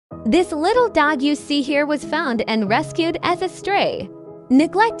This little dog you see here was found and rescued as a stray.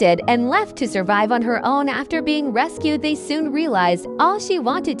 Neglected and left to survive on her own after being rescued, they soon realized all she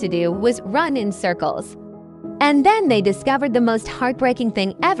wanted to do was run in circles. And then they discovered the most heartbreaking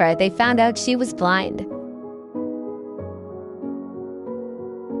thing ever. They found out she was blind.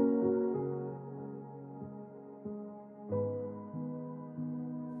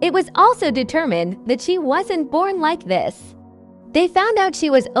 It was also determined that she wasn't born like this. They found out she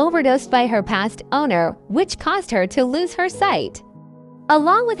was overdosed by her past owner, which caused her to lose her sight,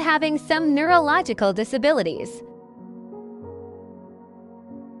 along with having some neurological disabilities.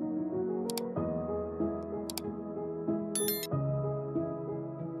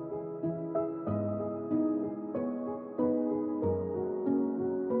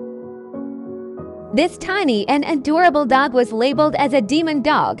 This tiny and adorable dog was labeled as a demon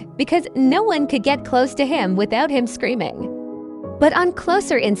dog because no one could get close to him without him screaming. But on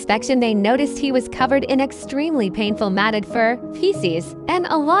closer inspection, they noticed he was covered in extremely painful matted fur, feces, and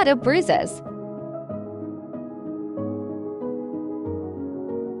a lot of bruises.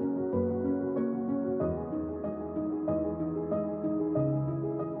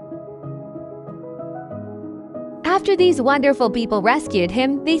 After these wonderful people rescued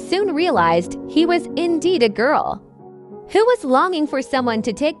him, they soon realized he was indeed a girl who was longing for someone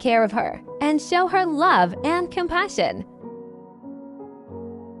to take care of her and show her love and compassion.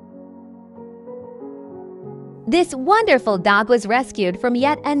 This wonderful dog was rescued from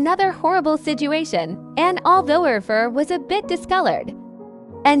yet another horrible situation, and although her fur was a bit discolored,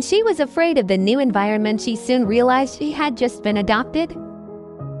 and she was afraid of the new environment, she soon realized she had just been adopted.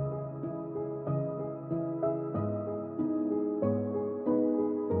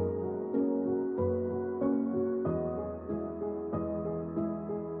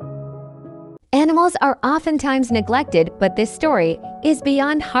 Animals are oftentimes neglected, but this story is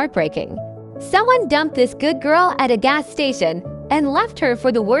beyond heartbreaking. Someone dumped this good girl at a gas station and left her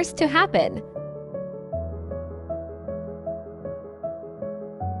for the worst to happen.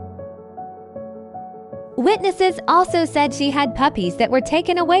 Witnesses also said she had puppies that were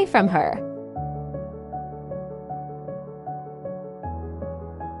taken away from her.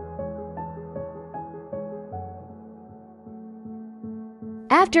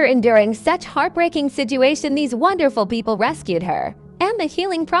 After enduring such heartbreaking situation, these wonderful people rescued her, and the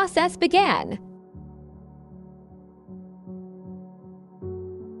healing process began.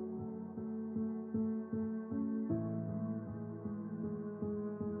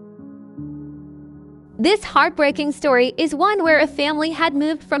 This heartbreaking story is one where a family had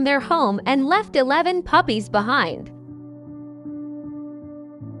moved from their home and left 11 puppies behind.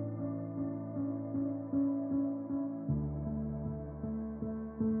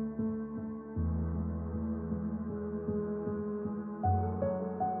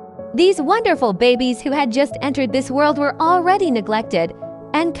 These wonderful babies who had just entered this world were already neglected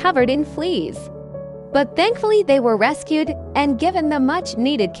and covered in fleas. But thankfully they were rescued and given the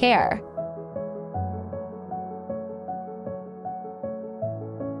much-needed care.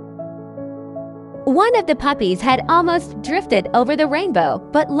 One of the puppies had almost drifted over the rainbow,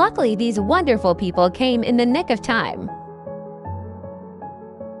 but luckily these wonderful people came in the nick of time.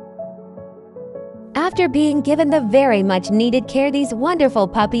 After being given the very much needed care, these wonderful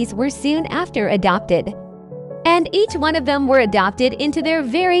puppies were soon after adopted. And each one of them were adopted into their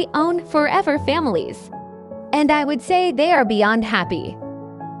very own forever families. And I would say they are beyond happy.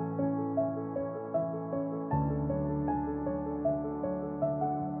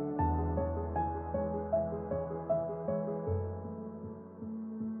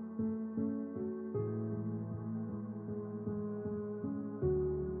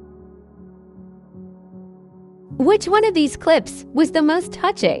 Which one of these clips was the most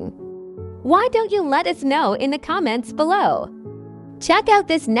touching? Why don't you let us know in the comments below? Check out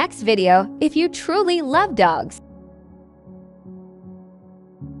this next video if you truly love dogs.